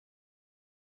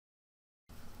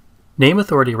Name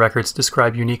authority records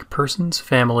describe unique persons,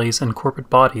 families, and corporate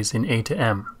bodies in A to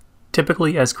M,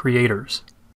 typically as creators.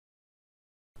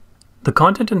 The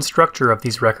content and structure of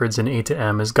these records in A to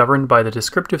M is governed by the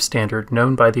descriptive standard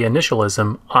known by the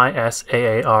initialism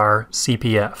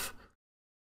ISAAR-CPF.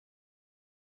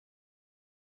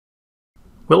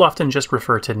 We'll often just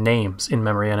refer to names in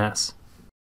MemoryNS.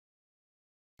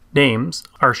 Names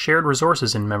are shared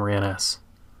resources in MemoryNS.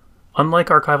 Unlike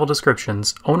archival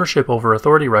descriptions, ownership over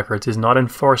authority records is not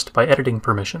enforced by editing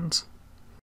permissions.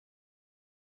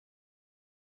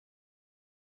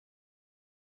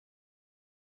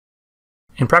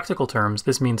 In practical terms,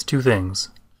 this means two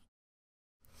things.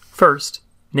 First,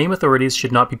 name authorities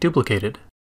should not be duplicated.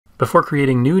 Before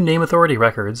creating new name authority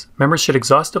records, members should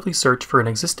exhaustively search for an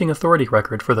existing authority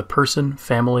record for the person,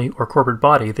 family, or corporate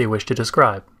body they wish to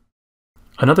describe.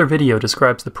 Another video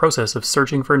describes the process of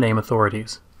searching for name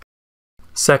authorities.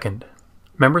 Second,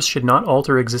 members should not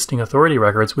alter existing authority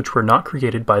records which were not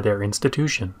created by their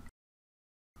institution.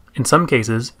 In some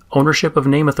cases, ownership of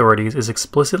name authorities is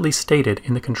explicitly stated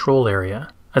in the control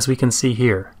area, as we can see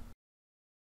here.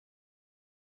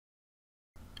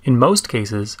 In most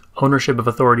cases, ownership of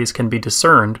authorities can be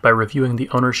discerned by reviewing the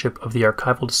ownership of the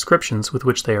archival descriptions with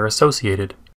which they are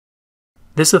associated.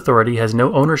 This authority has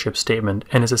no ownership statement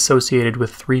and is associated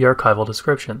with 3 archival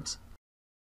descriptions.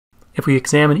 If we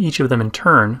examine each of them in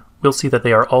turn, we'll see that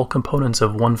they are all components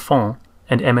of one font,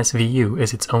 and MSVU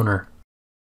is its owner.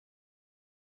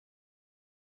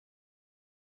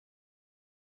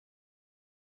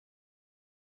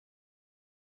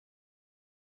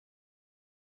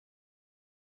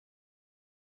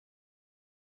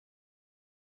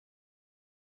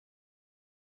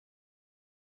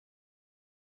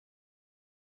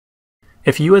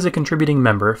 If you as a contributing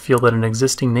member feel that an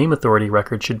existing name authority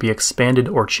record should be expanded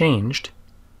or changed,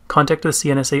 contact the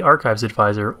CNSA Archives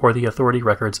Advisor or the authority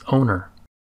record's owner.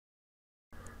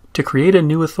 To create a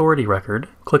new authority record,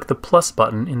 click the plus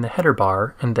button in the header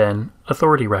bar and then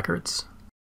Authority Records.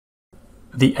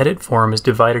 The edit form is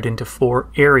divided into 4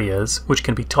 areas which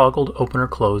can be toggled open or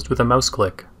closed with a mouse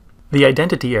click. The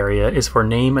identity area is for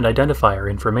name and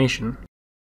identifier information.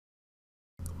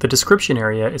 The description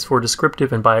area is for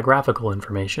descriptive and biographical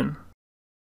information.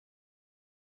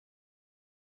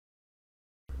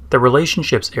 The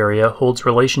relationships area holds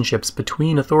relationships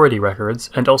between authority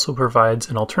records and also provides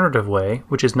an alternative way,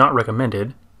 which is not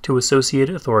recommended, to associate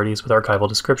authorities with archival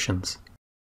descriptions.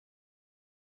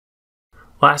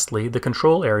 Lastly, the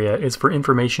control area is for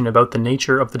information about the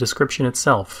nature of the description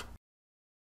itself.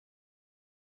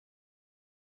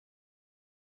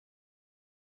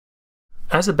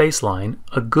 As a baseline,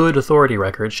 a good authority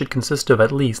record should consist of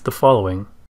at least the following: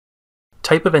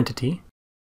 type of entity,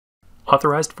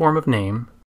 authorized form of name,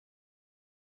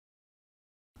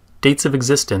 dates of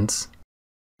existence,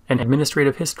 and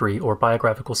administrative history or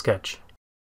biographical sketch.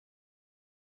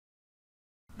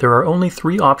 There are only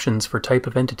 3 options for type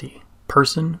of entity: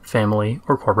 person, family,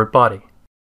 or corporate body.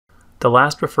 The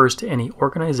last refers to any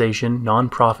organization,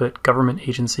 non-profit, government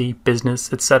agency,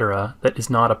 business, etc. that is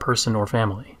not a person or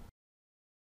family.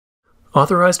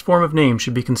 Authorized form of name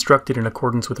should be constructed in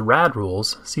accordance with RAD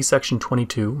rules, see section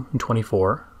 22 and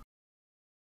 24.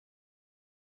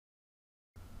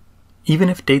 Even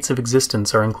if dates of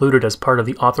existence are included as part of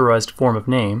the authorized form of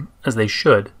name, as they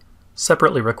should,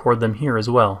 separately record them here as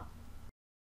well.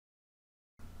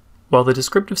 While the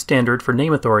descriptive standard for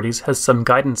name authorities has some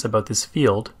guidance about this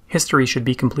field, history should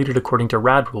be completed according to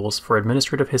RAD rules for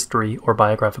administrative history or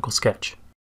biographical sketch.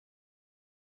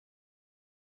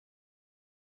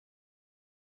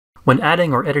 When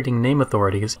adding or editing name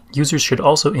authorities, users should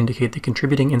also indicate the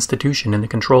contributing institution in the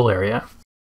control area.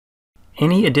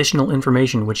 Any additional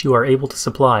information which you are able to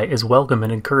supply is welcome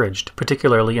and encouraged,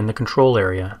 particularly in the control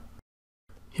area.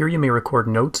 Here you may record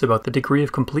notes about the degree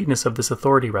of completeness of this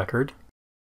authority record,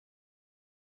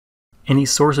 any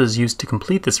sources used to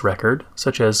complete this record,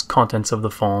 such as contents of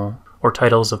the font or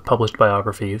titles of published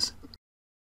biographies,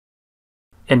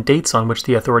 and dates on which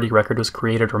the authority record was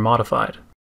created or modified.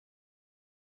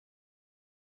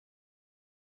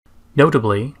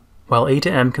 Notably, while A to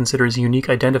M considers unique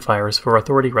identifiers for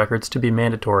authority records to be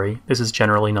mandatory, this is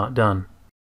generally not done.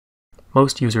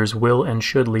 Most users will and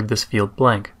should leave this field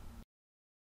blank.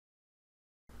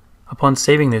 Upon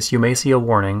saving this, you may see a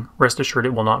warning. Rest assured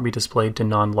it will not be displayed to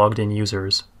non-logged-in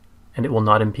users, and it will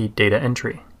not impede data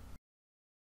entry.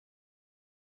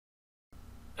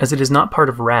 As it is not part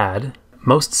of RAD,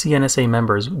 most CNSA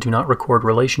members do not record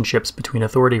relationships between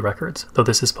authority records, though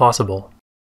this is possible.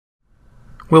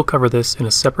 We'll cover this in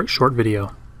a separate short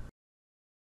video.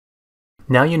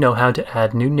 Now you know how to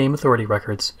add new name authority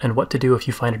records and what to do if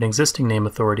you find an existing name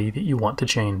authority that you want to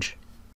change.